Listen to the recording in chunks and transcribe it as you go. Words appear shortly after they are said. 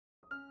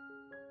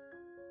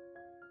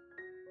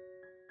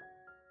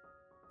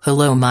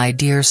Hello my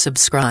dear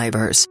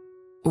subscribers.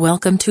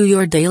 Welcome to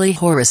your daily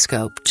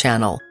horoscope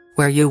channel,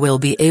 where you will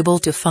be able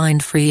to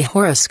find free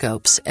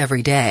horoscopes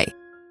every day.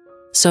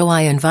 So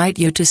I invite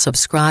you to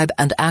subscribe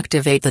and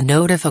activate the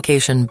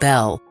notification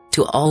bell,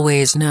 to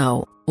always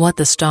know what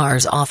the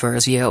stars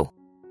offers you.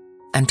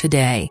 And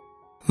today,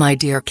 my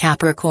dear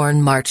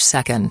Capricorn, March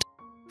 2nd,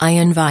 I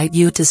invite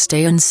you to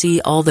stay and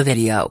see all the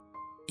video.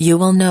 You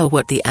will know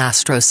what the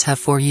Astros have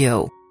for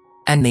you.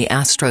 And the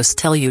Astros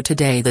tell you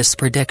today this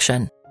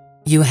prediction.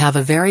 You have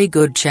a very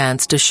good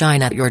chance to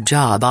shine at your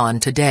job on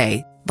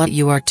today, but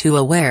you are too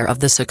aware of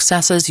the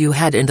successes you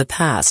had in the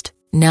past.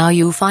 Now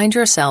you find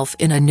yourself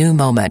in a new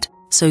moment,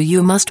 so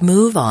you must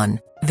move on.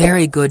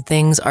 Very good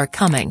things are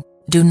coming.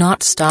 Do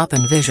not stop.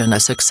 Envision a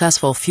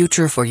successful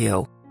future for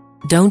you.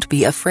 Don't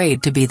be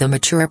afraid to be the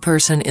mature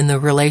person in the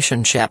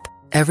relationship.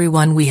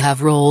 Everyone, we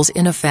have roles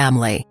in a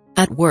family,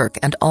 at work,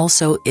 and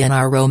also in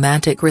our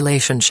romantic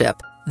relationship.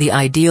 The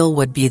ideal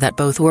would be that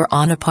both were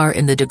on a par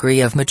in the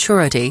degree of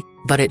maturity,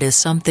 but it is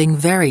something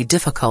very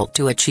difficult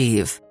to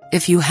achieve.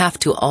 If you have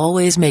to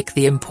always make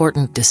the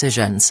important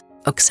decisions,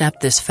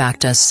 accept this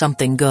fact as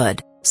something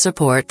good.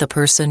 Support the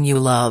person you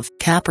love.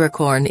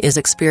 Capricorn is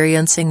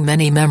experiencing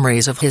many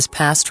memories of his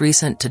past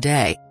recent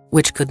today,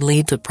 which could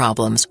lead to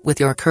problems with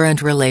your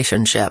current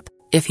relationship,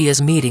 if he is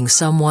meeting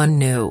someone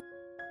new.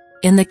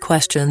 In the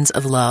questions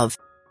of love,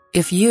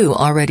 if you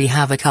already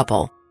have a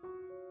couple,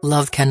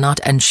 love cannot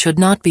and should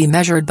not be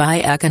measured by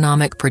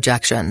economic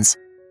projections.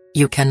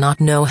 You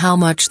cannot know how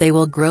much they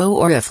will grow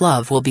or if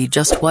love will be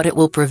just what it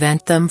will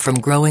prevent them from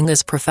growing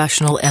as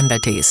professional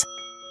entities.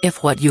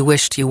 If what you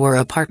wished you were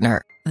a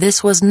partner,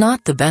 this was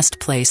not the best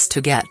place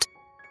to get.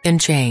 In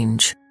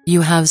change,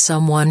 you have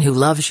someone who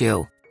loves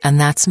you, and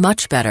that's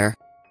much better.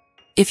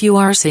 If you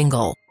are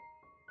single,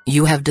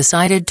 you have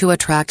decided to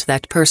attract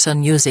that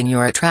person using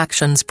your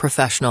attractions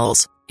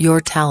professionals, your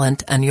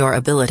talent and your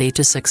ability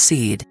to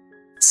succeed.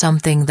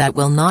 Something that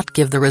will not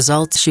give the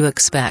results you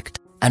expect,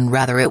 and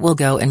rather it will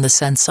go in the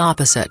sense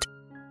opposite.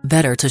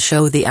 Better to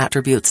show the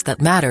attributes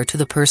that matter to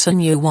the person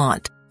you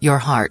want, your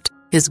heart,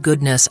 his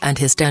goodness and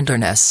his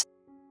tenderness.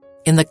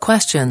 In the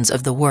questions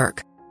of the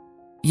work,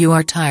 you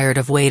are tired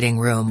of waiting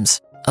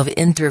rooms, of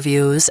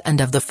interviews and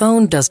of the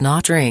phone does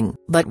not ring.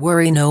 But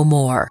worry no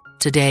more,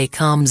 today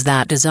comes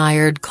that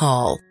desired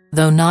call,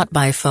 though not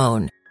by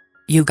phone.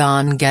 You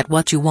gone get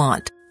what you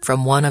want,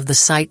 from one of the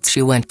sites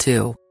you went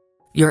to.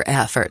 Your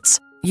efforts,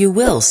 you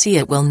will see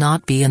it will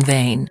not be in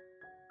vain.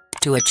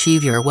 To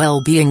achieve your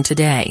well-being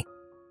today,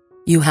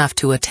 you have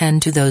to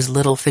attend to those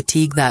little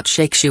fatigue that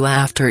shakes you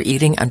after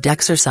eating and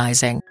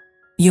exercising.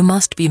 You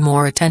must be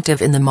more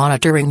attentive in the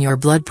monitoring your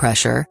blood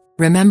pressure.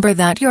 Remember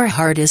that your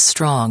heart is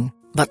strong,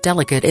 but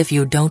delicate if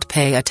you don't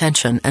pay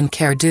attention and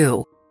care.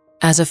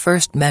 As a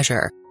first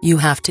measure, you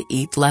have to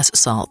eat less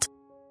salt.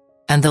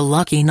 And the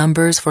lucky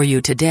numbers for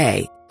you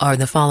today are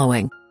the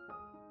following: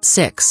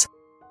 6,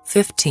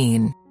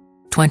 15,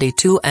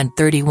 22 and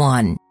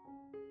 31.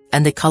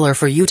 And the color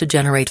for you to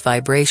generate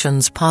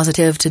vibrations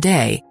positive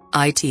today,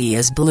 it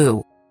is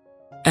blue.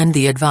 And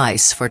the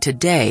advice for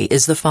today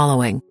is the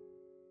following.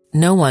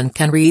 No one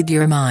can read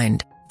your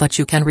mind, but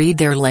you can read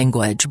their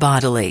language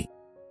bodily.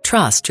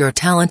 Trust your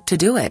talent to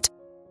do it.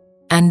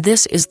 And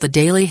this is the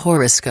daily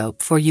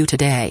horoscope for you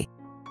today.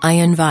 I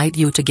invite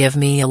you to give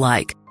me a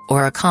like,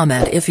 or a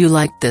comment if you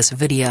liked this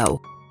video.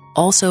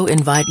 Also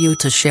invite you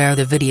to share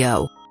the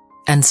video.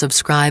 And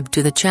subscribe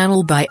to the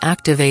channel by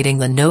activating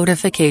the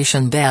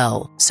notification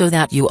bell so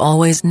that you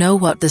always know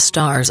what the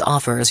stars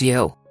offers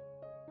you.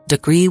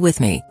 Agree with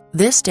me,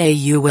 this day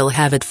you will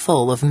have it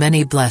full of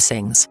many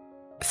blessings.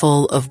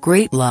 Full of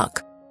great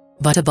luck.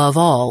 But above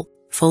all,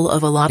 full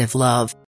of a lot of love.